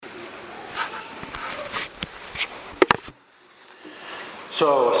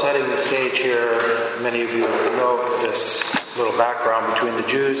So, setting the stage here, many of you know this little background between the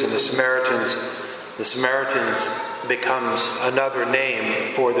Jews and the Samaritans. The Samaritans becomes another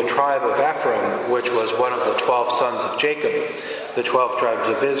name for the tribe of Ephraim, which was one of the 12 sons of Jacob, the 12 tribes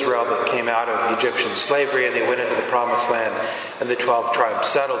of Israel that came out of Egyptian slavery, and they went into the promised land, and the 12 tribes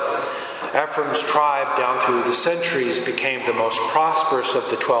settled. Ephraim's tribe, down through the centuries, became the most prosperous of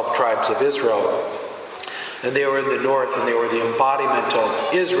the 12 tribes of Israel. And they were in the north, and they were the embodiment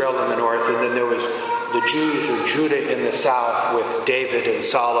of Israel in the north, and then there was the Jews or Judah in the south with David and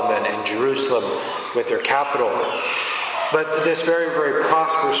Solomon and Jerusalem with their capital. But this very, very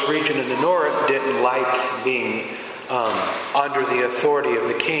prosperous region in the north didn't like being under the authority of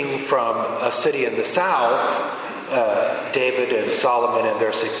the king from a city in the south, David and Solomon and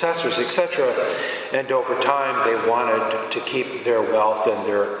their successors, etc. And over time they wanted to keep their wealth and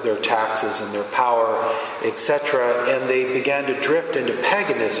their taxes and their power, etc. And they began to drift into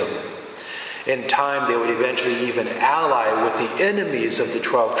paganism. In time they would eventually even ally with the enemies of the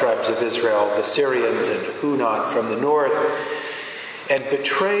 12 tribes of Israel, the Syrians and Hunan from the north, and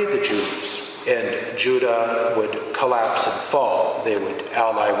betray the Jews. And Judah would collapse and fall. They would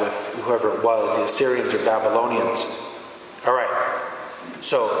ally with whoever it was, the Assyrians or Babylonians. All right.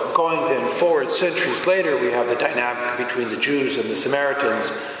 So going then forward centuries later, we have the dynamic between the Jews and the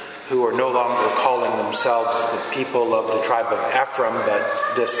Samaritans, who are no longer calling themselves the people of the tribe of Ephraim,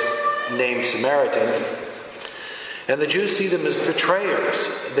 but this name Samaritan. And the Jews see them as betrayers.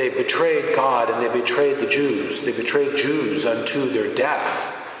 They betrayed God and they betrayed the Jews. They betrayed Jews unto their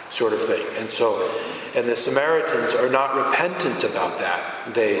death, sort of thing. And the Samaritans are not repentant about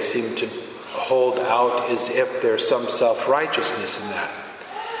that. They seem to hold out as if there's some self-righteousness in that.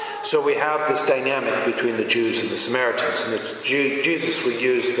 So we have this dynamic between the Jews and the Samaritans. And Jesus would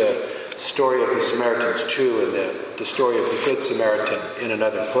use the story of the Samaritans too, and the story of the Good Samaritan in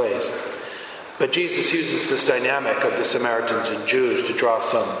another place. But Jesus uses this dynamic of the Samaritans and Jews to draw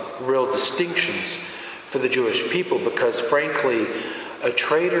some real distinctions for the Jewish people, because frankly, a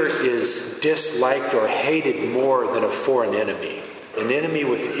traitor is disliked or hated more than a foreign enemy. An enemy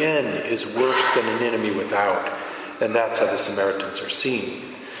within is worse than an enemy without. And that's how the Samaritans are seen.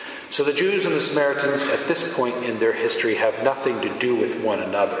 So the Jews and the Samaritans at this point in their history have nothing to do with one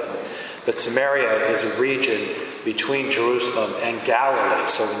another. But Samaria is a region between Jerusalem and Galilee.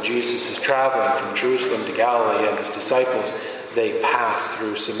 So when Jesus is traveling from Jerusalem to Galilee and his disciples, they pass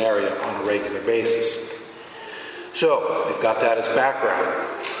through Samaria on a regular basis. So we've got that as background.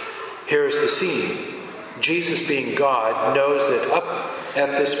 Here's the scene. Jesus, being God, knows that up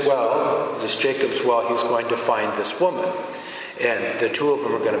at this well, this Jacob's well, he's going to find this woman. And the two of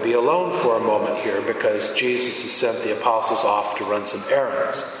them are going to be alone for a moment here because Jesus has sent the apostles off to run some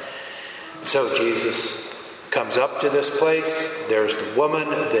errands. So Jesus comes up to this place. There's the woman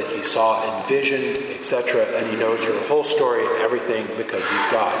that he saw in vision, etc. And he knows her whole story, everything, because he's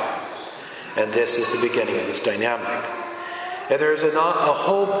God. And this is the beginning of this dynamic. And there's a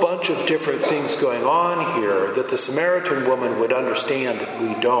whole bunch of different things going on here that the Samaritan woman would understand that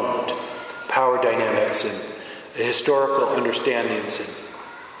we don't. Power dynamics and historical understandings and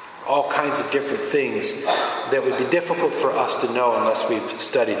all kinds of different things that would be difficult for us to know unless we've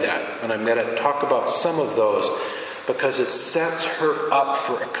studied that. And I'm going to talk about some of those because it sets her up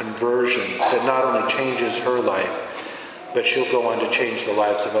for a conversion that not only changes her life, but she'll go on to change the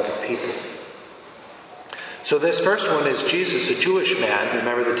lives of other people. So this first one is Jesus, a Jewish man.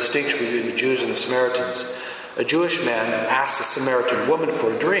 Remember the distinction between the Jews and the Samaritans. A Jewish man asks a Samaritan woman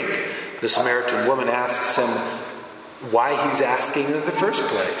for a drink. The Samaritan woman asks him why he's asking in the first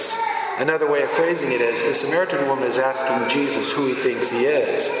place. Another way of phrasing it is, the Samaritan woman is asking Jesus who he thinks he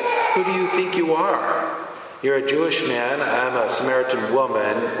is. Who do you think you are? You're a Jewish man, I'm a Samaritan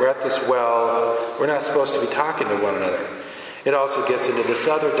woman, we're at this well, we're not supposed to be talking to one another. It also gets into this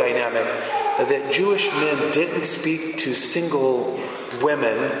other dynamic that Jewish men didn't speak to single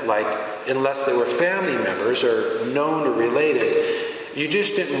women, like unless they were family members or known or related. You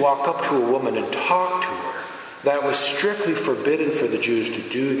just didn't walk up to a woman and talk to her. That was strictly forbidden for the Jews to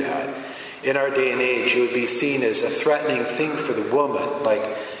do that. In our day and age, it would be seen as a threatening thing for the woman. Like,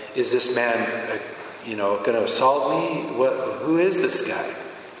 is this man, going to assault me? Who is this guy?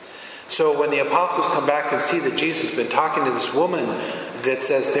 So when the apostles come back and see that Jesus has been talking to this woman, that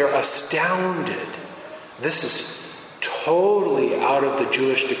says they're astounded. This is totally out of the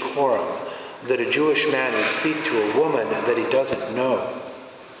Jewish decorum, that a Jewish man would speak to a woman that he doesn't know.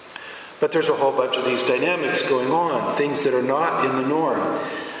 But there's a whole bunch of these dynamics going on, things that are not in the norm.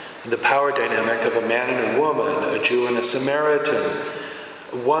 The power dynamic of a man and a woman, a Jew and a Samaritan,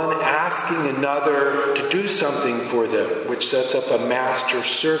 one asking another to do something for them, which sets up a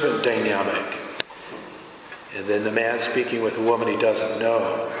master-servant dynamic. And then the man speaking with a woman he doesn't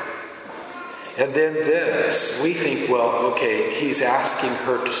know. And then this, we think, well, okay, he's asking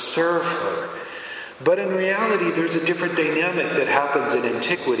her to serve her. But in reality, there's a different dynamic that happens in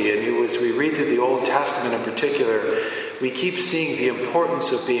antiquity. And as we read through the Old Testament in particular, we keep seeing the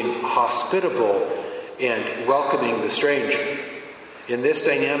importance of being hospitable and welcoming the stranger. In this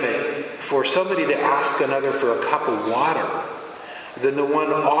dynamic, for somebody to ask another for a cup of water, then the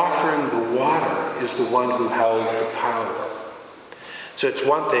one offering the water is the one who held the power. So it's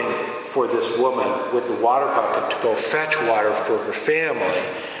one thing for this woman with the water bucket to go fetch water for her family.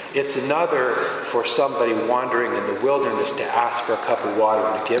 It's another for somebody wandering in the wilderness to ask for a cup of water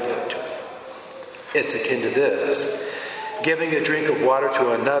and to give them to him. It's akin to this. Giving a drink of water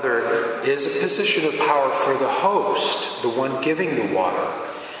to another is a position of power for the host, the one giving the water.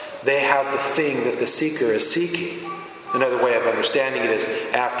 They have the thing that the seeker is seeking. Another way of understanding it is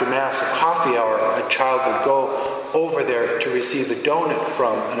after Mass at coffee hour, a child would go over there to receive a donut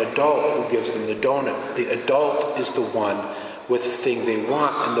from an adult who gives them the donut. The adult is the one with the thing they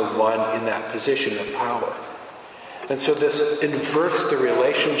want and the one in that position of power. And so this inverts the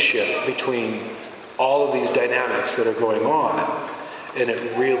relationship between all of these dynamics that are going on, and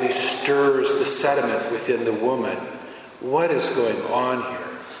it really stirs the sediment within the woman. What is going on here?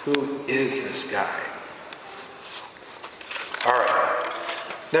 Who is this guy? All right.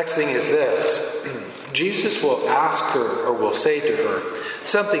 Next thing is this. Jesus will ask her, or will say to her,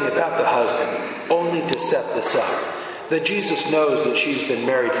 something about the husband, only to set this up. That Jesus knows that she's been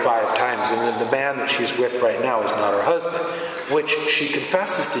married 5 times, and that the man that she's with right now is not her husband, which she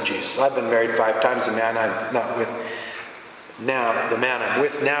confesses to Jesus. I've been married 5 times, the man I'm not with now, the man I'm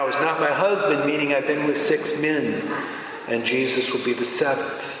with now is not my husband, meaning I've been with 6 men, and Jesus will be the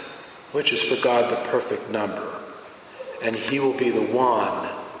 7th, which is for God the perfect number. And he will be the one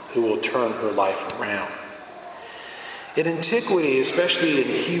who will turn her life around. In antiquity, especially in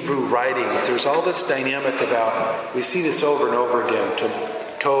Hebrew writings, there's all this dynamic about, we see this over and over again,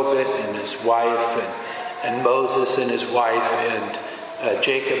 Tobit and his wife, and Moses and his wife, and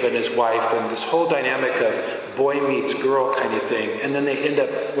Jacob and his wife, and this whole dynamic of boy meets girl kind of thing. And then they end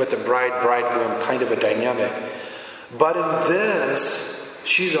up with a bride-bridegroom kind of a dynamic. But in this,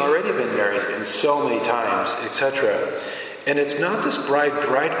 she's already been married in so many times, etc. And it's not this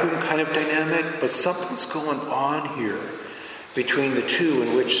bride-bridegroom kind of dynamic, but something's going on here between the two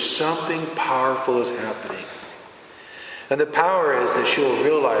in which something powerful is happening. And the power is that she'll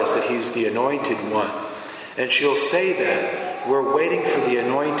realize that he's the anointed one. And she'll say that we're waiting for the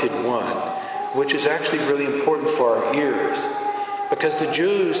anointed one, which is actually really important for our ears. Because the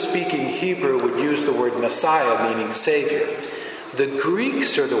Jews speaking Hebrew would use the word Messiah, meaning Savior. The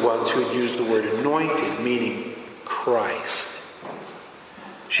Greeks are the ones who would use the word anointed, meaning Christ.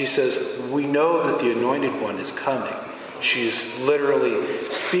 She says, we know that the anointed one is coming. She's literally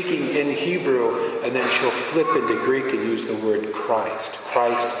speaking in Hebrew, and then she'll flip into Greek and use the word Christ.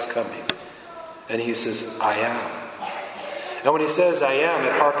 Christ is coming. And he says, I am. And when he says, I am,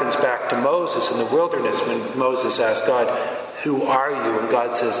 it harkens back to Moses in the wilderness when Moses asked God, who are you? And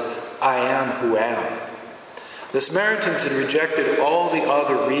God says, I am who am. The Samaritans had rejected all the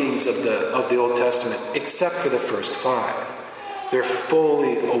other readings of the Old Testament except for the first 5. They're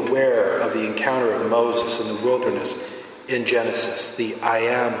fully aware of the encounter of Moses in the wilderness in Genesis, the I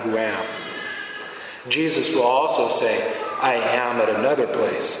am who am. Jesus will also say, I am at another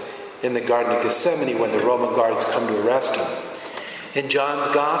place in the Garden of Gethsemane when the Roman guards come to arrest him. In John's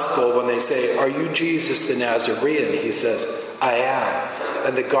Gospel, when they say, are you Jesus the Nazarene? He says, I am.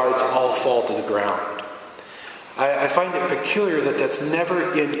 And the guards all fall to the ground. I find it peculiar that that's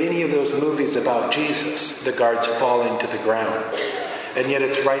never in any of those movies about Jesus, the guards falling to the ground. And yet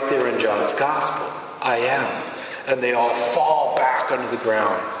it's right there in John's Gospel. I am. And they all fall back onto the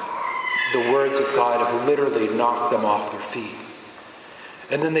ground. The words of God have literally knocked them off their feet.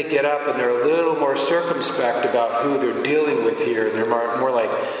 And then they get up and they're a little more circumspect about who they're dealing with here. They're more like,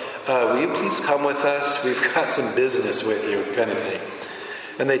 will you please come with us? We've got some business with you, kind of thing.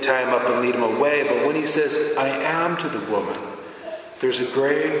 And they tie him up and lead him away. But when he says, I am to the woman, there's a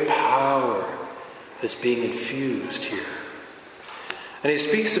great power that's being infused here. And he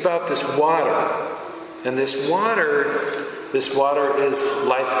speaks about this water. And this water is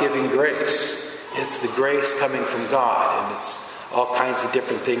life-giving grace. It's the grace coming from God. And it's all kinds of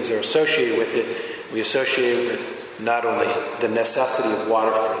different things that are associated with it. We associate it with not only the necessity of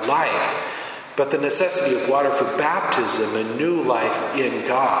water for life, but the necessity of water for baptism and new life in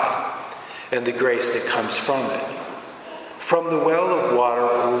God and the grace that comes from it. From the well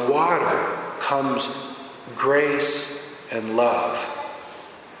of water comes grace and love,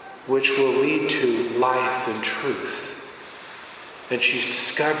 which will lead to life and truth. And she's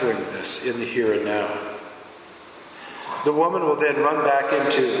discovering this in the here and now. The woman will then run back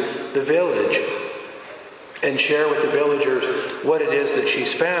into the village and share with the villagers what it is that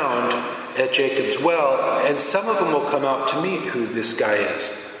she's found at Jacob's well. And some of them will come out to meet who this guy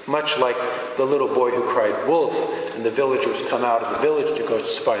is. Much like the little boy who cried wolf, and the villagers come out of the village to go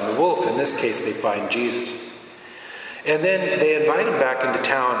find the wolf. In this case, they find Jesus. And then they invite him back into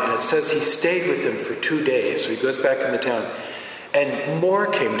town, and it says he stayed with them for 2 days. So he goes back into town, and more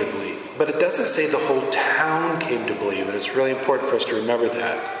came to believe. But it doesn't say the whole town came to believe, and it's really important for us to remember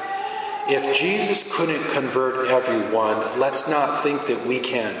that. If Jesus couldn't convert everyone, let's not think that we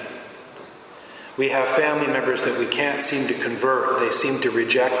can. We have family members that we can't seem to convert. They seem to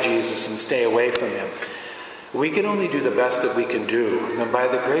reject Jesus and stay away from him. We can only do the best that we can do, and then by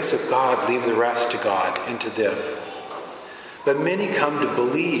the grace of God, leave the rest to God and to them. But many come to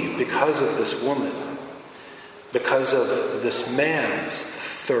believe because of this woman, because of this man's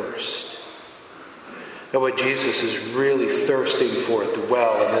thirst. And what Jesus is really thirsting for at the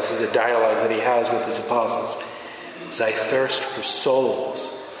well, and this is a dialogue that he has with his apostles, is, I thirst for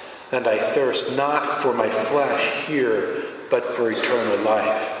souls, and I thirst not for my flesh here, but for eternal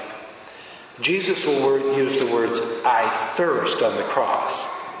life. Jesus will use the words, I thirst, on the cross,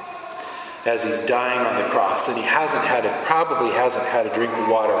 as he's dying on the cross, and he probably hasn't had a drink of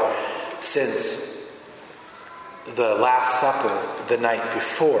water since the Last Supper the night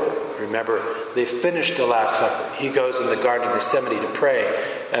before. Remember, they finished the Last Supper. He goes in the Garden of Gethsemane to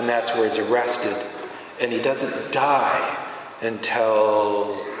pray, and that's where he's arrested. And he doesn't die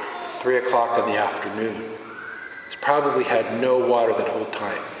until 3 o'clock in the afternoon. He's probably had no water that whole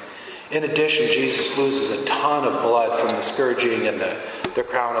time. In addition, Jesus loses a ton of blood from the scourging and the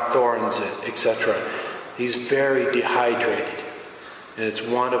crown of thorns, etc. He's very dehydrated. And it's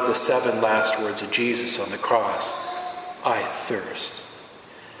one of the 7 last words of Jesus on the cross. I thirst.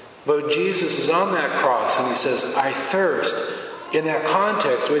 But Jesus is on that cross and he says, I thirst. In that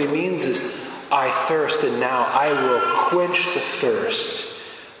context, what he means is, I thirst, and now I will quench the thirst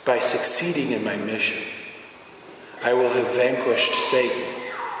by succeeding in my mission. I will have vanquished Satan,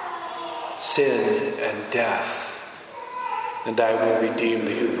 sin, and death, and I will redeem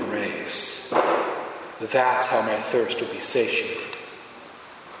the human race. That's how my thirst will be satiated.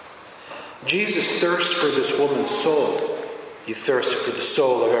 Jesus thirsts for this woman's soul. He thirsts for the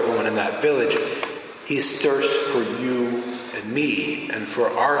soul of everyone in that village. He thirsts for you and me and for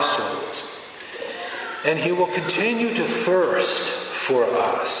our souls. And he will continue to thirst for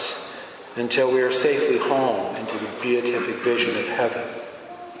us until we are safely home into the beatific vision of heaven.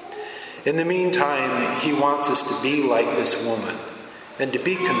 In the meantime, he wants us to be like this woman and to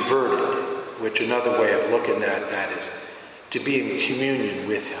be converted, which another way of looking at that is to be in communion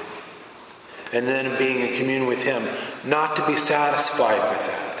with him. And then being in communion with him, not to be satisfied with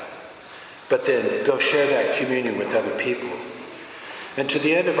that, but then go share that communion with other people. And to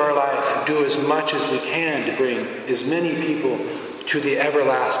the end of our life, do as much as we can to bring as many people to the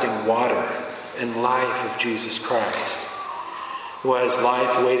everlasting water and life of Jesus Christ, who has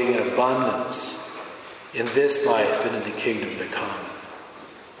life waiting in abundance in this life and in the kingdom to come.